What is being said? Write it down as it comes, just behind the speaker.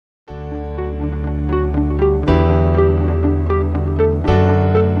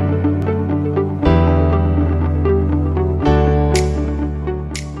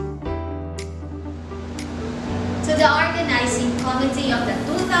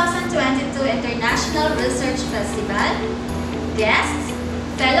Research Festival, guests,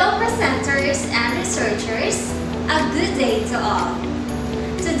 fellow presenters and researchers, a good day to all.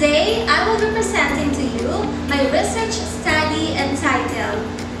 Today, I will be presenting to you my research study entitled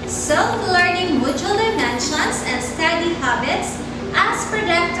Self-Learning Module Dimensions and Study Habits as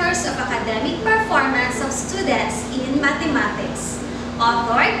Predictors of Academic Performance of Students in Mathematics,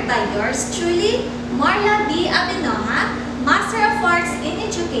 authored by yours truly, Mharla B. Abenoja, Master of Arts in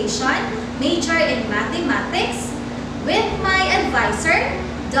Education, major in Mathematics, with my advisor,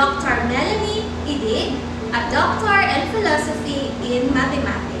 Dr. Melanie Edig, a doctor in philosophy in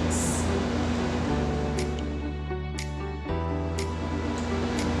mathematics.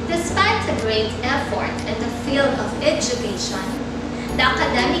 Despite a great effort in the field of education, the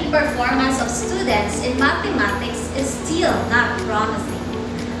academic performance of students in mathematics is still not promising,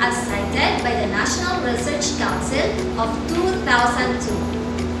 as cited by the National Research Council of 2002.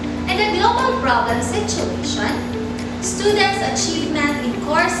 In a global problem situation, students' achievement in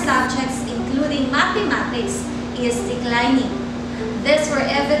core subjects including mathematics is declining. These were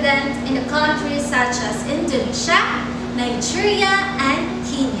evident in countries such as Indonesia, Nigeria, and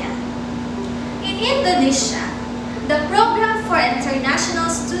Kenya. In Indonesia, the Program for International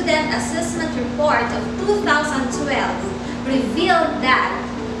Student Assessment Report of 2012 revealed that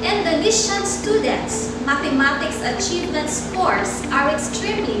Indonesian students' mathematics achievement scores are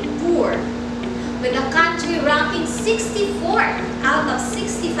extremely poor, with the country ranking 64th out of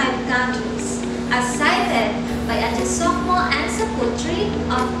 65 countries, as cited by Adesokmo and Saputri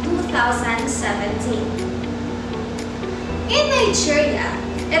of 2017. In Nigeria,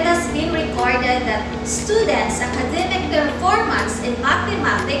 it has been recorded that students' academic performance in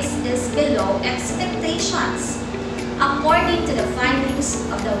mathematics is below expectations. According to the findings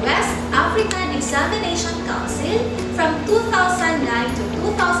of the West African Examination Council from 2009 to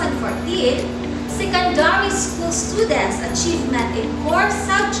 2014, secondary school students' achievement in core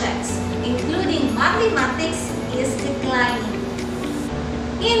subjects, including mathematics, is declining.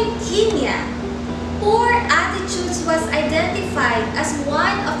 In Kenya, poor attitudes was identified as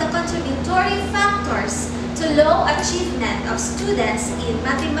one of the contributory factors to low achievement of students in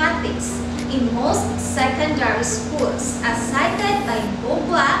mathematics in most secondary schools, as cited by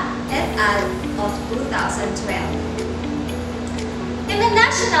Mbogwa et al. Of 2012. In the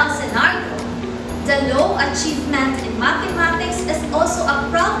national scenario, the low achievement in mathematics is also a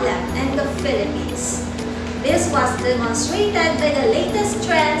problem in the Philippines. This was demonstrated by the latest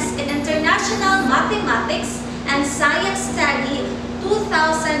trends in International Mathematics and Science Study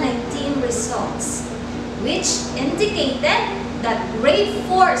 2019 results, which indicated that grade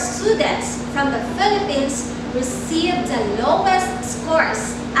 4 students from the Philippines received the lowest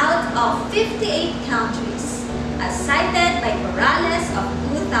scores out of 58 countries, as cited by Corella of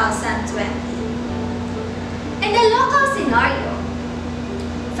 2020. In the local scenario,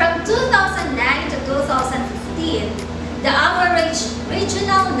 from 2009 to 2015, the average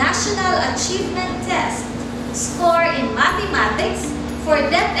regional national achievement test score in mathematics for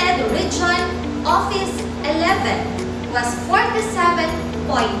DepEd Region Office 11 was 47.8%,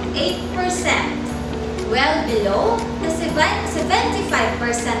 well below the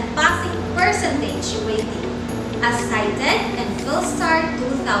 75% passing percentage rating, as cited in Philstar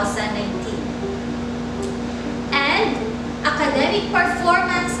 2019. And academic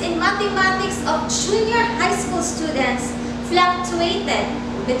performance in mathematics of junior high school students fluctuated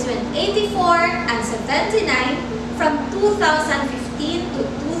between 84 and 79 from 2015 to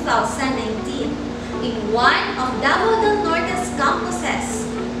 2019 in one of Davao del Norte's campuses,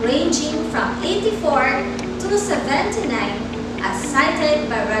 ranging from 84 to 79, as cited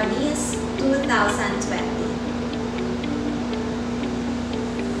by Ramis 2020.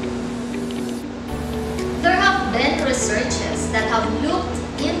 There have been researches that have looked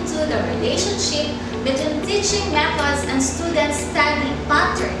into the relationship between teaching methods and student study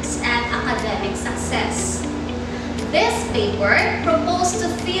patterns and academic success. This paper proposed to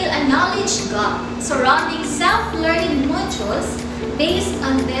fill a knowledge gap surrounding self-learning modules based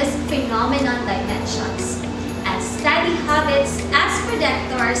on these phenomenon dimensions and study habits as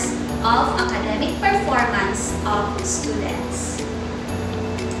predictors of academic performance of students.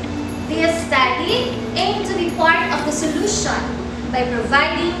 This study aimed to be part of the solution by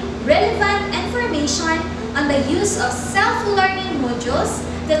providing relevant information on the use of self-learning modules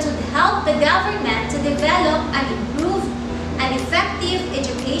that would help the government to develop and improve an effective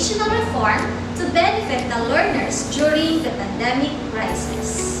educational reform to benefit the learners during the pandemic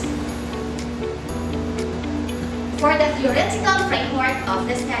crisis. For the theoretical framework of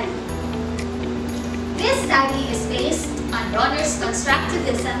the study, this study is based on Bronner's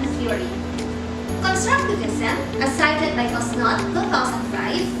constructivism theory. Constructivism, as cited by Cosnot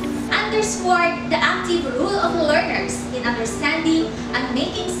 2005, underscored the active role of learners in understanding and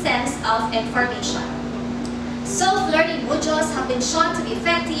making sense of information. Self-learning modules have been shown to be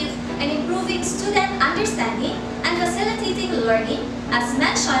effective in improving student understanding and facilitating learning, as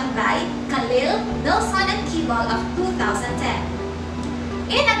mentioned by Khalil, Nelson, and Kibble of 2010.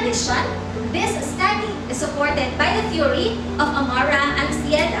 In addition, this study is supported by the theory of Mharla and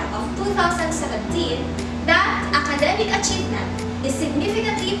Edig of 2017 that academic achievement is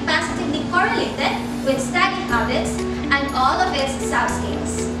significantly positively correlated with study habits and all of its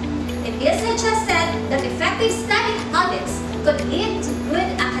subscales. It is suggested that effective study habits could lead to good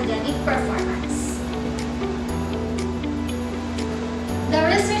academic performance. The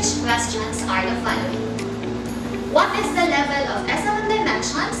research questions are the following. What is the level of SLM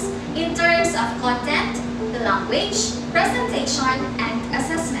dimensions in terms of content, the language, presentation, and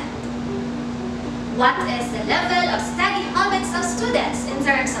assessment? What is the level of study habits of students in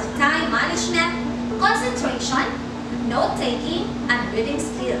terms of time management, concentration, note-taking, and reading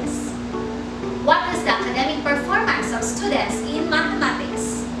skills? What is the academic performance of students in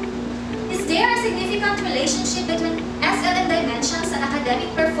mathematics? Is there a significant relationship between SLM dimensions and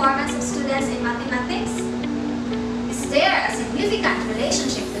academic performance of students in mathematics? Is there a significant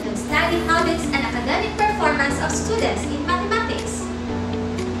relationship between study habits and academic performance of students in mathematics?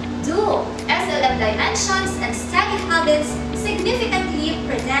 Do SLM dimensions and study habits significantly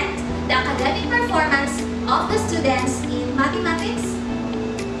predict the academic performance of the students in mathematics?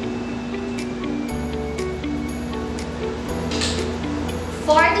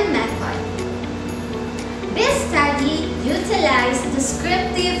 For the method, this study utilized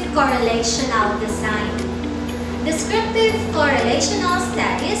descriptive correlational design. Descriptive correlational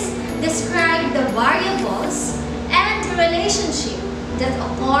studies describe the variables and relationship that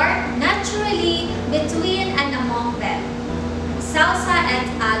occur naturally between and among them. Salsa et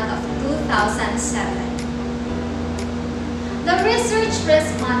al. Of 2007. The research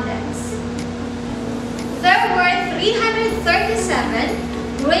respondents. There were 337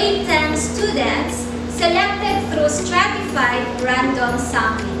 grade 10 students selected through stratified random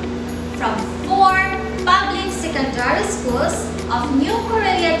sampling from 4 public secondary schools of New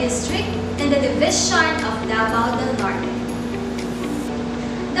Corella district in the division of Davao del Norte.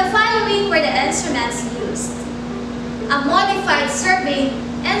 The following were the instruments used. A modified survey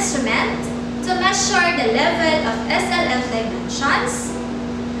instrument to measure the level of SLM dimensions,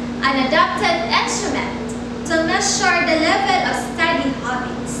 an adapted instrument to measure the level of study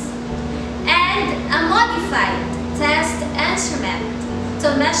habits, and a modified test instrument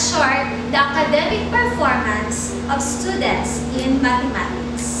to measure the academic performance of students in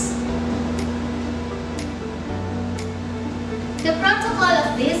mathematics. The protocol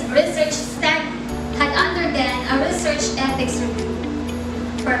of this research study had undergone a research ethics review.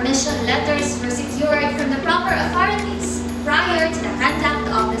 Permission letters were secured from the proper authorities prior to the conduct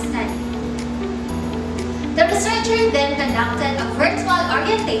of the study. The researcher then conducted a virtual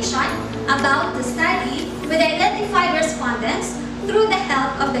orientation about the study with identified respondents through the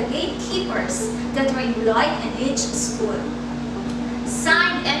help of the gatekeepers that were employed in each school.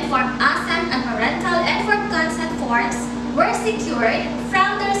 Signed informed assent and parental informed consent forms were secured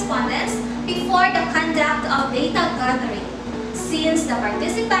from the respondents before the conduct of data gathering, since the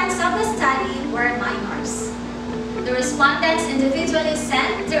participants of the study were minors. The respondents individually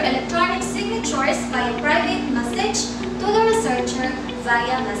sent their electronic signatures by a private message to the researcher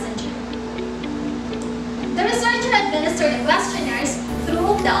via Messenger. The researcher administered the questionnaires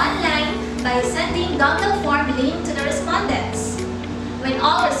through the online by sending Google form link to the respondents. When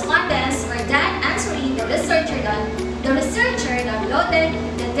all respondents were done answering, the researcher downloaded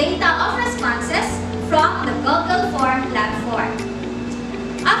the data of responses from the Google form platform.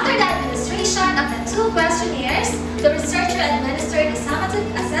 After the administration of the 2 questionnaires, the researcher administered the summative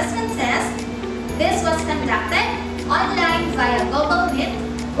assessment test. This was conducted online via Google Meet,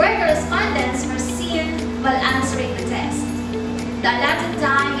 where the respondents were seen while answering the test. The allotted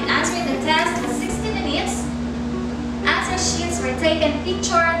time in answering the test was 60 minutes. Answer sheets were taken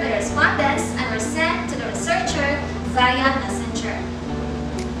pictured by the respondents and were sent to the researcher via Messenger.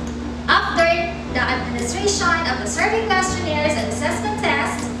 After the administration of the survey questionnaires and assessment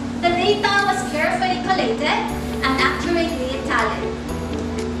test, the data was carefully collated and accurately tallied.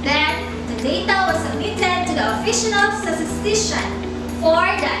 Then, the data was submitted to the official statistician for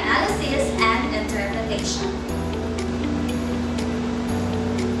the analysis and interpretation.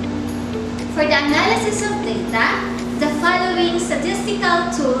 For the analysis of data, the following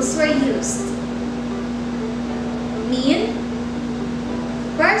statistical tools were used: mean,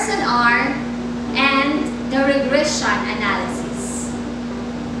 person R, the regression analysis.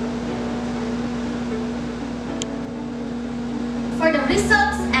 For the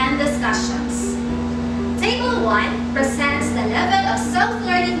results and discussions, Table 1 presents the level of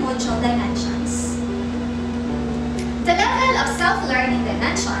self-learning module dimensions. The level of self-learning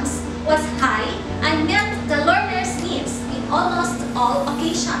dimensions was high and met the learner's needs in almost all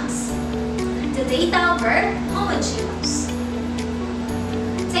occasions. The data were homogeneous.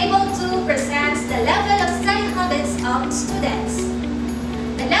 Table 2 presents the level of study habits of students.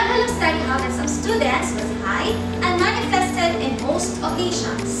 The level of study habits of students was high and manifested in most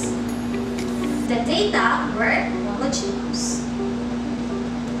occasions. The data were homogeneous.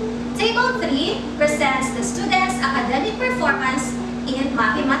 Table 3 presents the students' academic performance in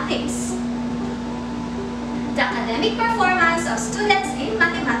mathematics. The academic performance of students in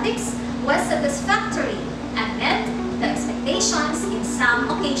mathematics was satisfactory and met the expectations in some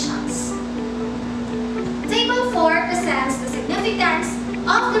occasions. Table 4 presents the significance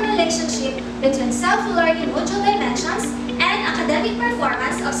of the relationship between self-learning module dimensions and academic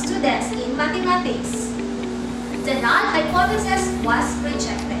performance of students in mathematics. The null hypothesis was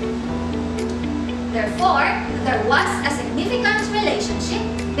rejected. Therefore, there was a significant relationship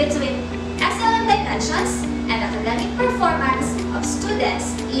between SLM dimensions and academic performance of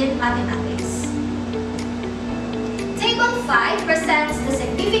students in mathematics. Table 5 presents the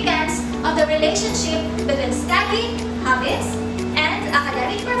significance of the relationship between study habits and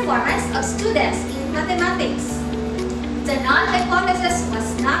academic performance of students in mathematics. The null hypothesis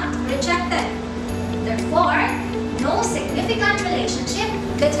was not rejected. Therefore, no significant relationship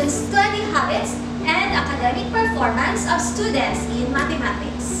between study habits and academic performance of students in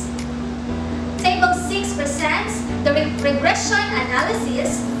mathematics. Table 6 presents the regression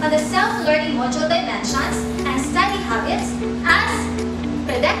analysis of the self-learning module dimensions and study habits as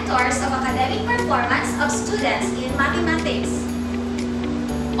predictors of academic performance of students in mathematics.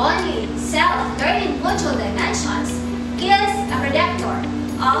 Only self-learning module dimensions is a predictor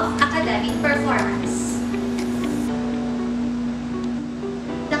of academic performance.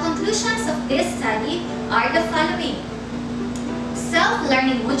 The conclusions of this study are the following.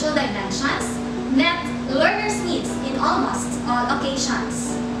 Self-learning module dimensions met learners' needs in almost all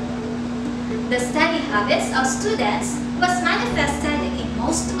occasions. The study habits of students was manifested in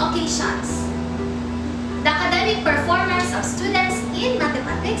most occasions. The academic performance of students in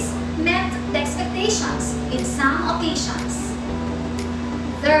mathematics met the expectations in some occasions.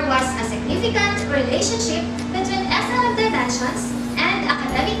 There was a significant relationship between SLM dimensions and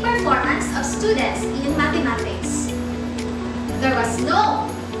academic performance of students in mathematics. There was no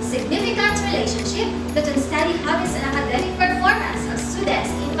significant relationship between study habits and academic performance of students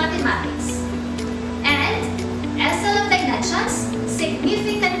in mathematics. And SLM dimensions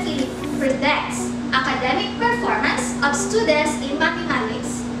significantly predicts academic performance of students in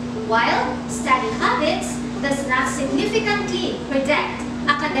mathematics, while study habits does not significantly predict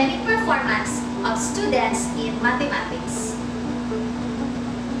academic performance of students in mathematics.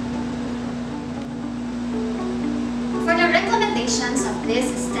 For the recommendations of this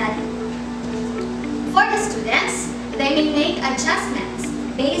study, for the students, they may make adjustments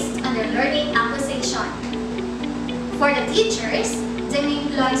based on their learning acquisition. For the teachers, they may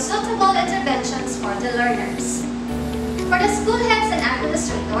employ suitable interventions for the learners. For the school heads and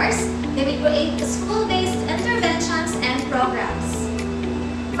administrators, they may create school-based interventions and programs.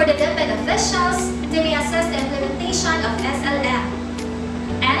 For the DepEd officials, they may assess the implementation of SLM.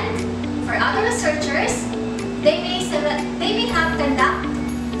 And for other researchers, they may have conduct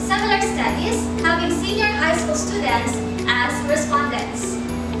similar studies having senior high school students as respondents.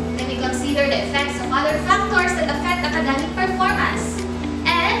 They may consider the effects of other factors that affect academic performance,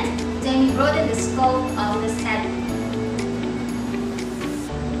 and they may broaden the scope of the study.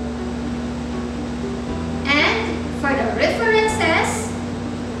 And for the references,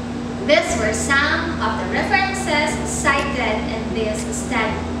 these were some of the references cited in this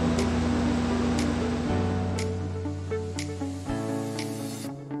study.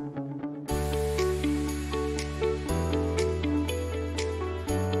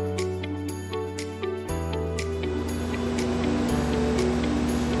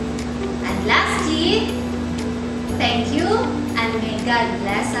 Lastly, thank you and may God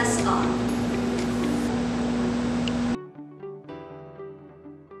bless us all.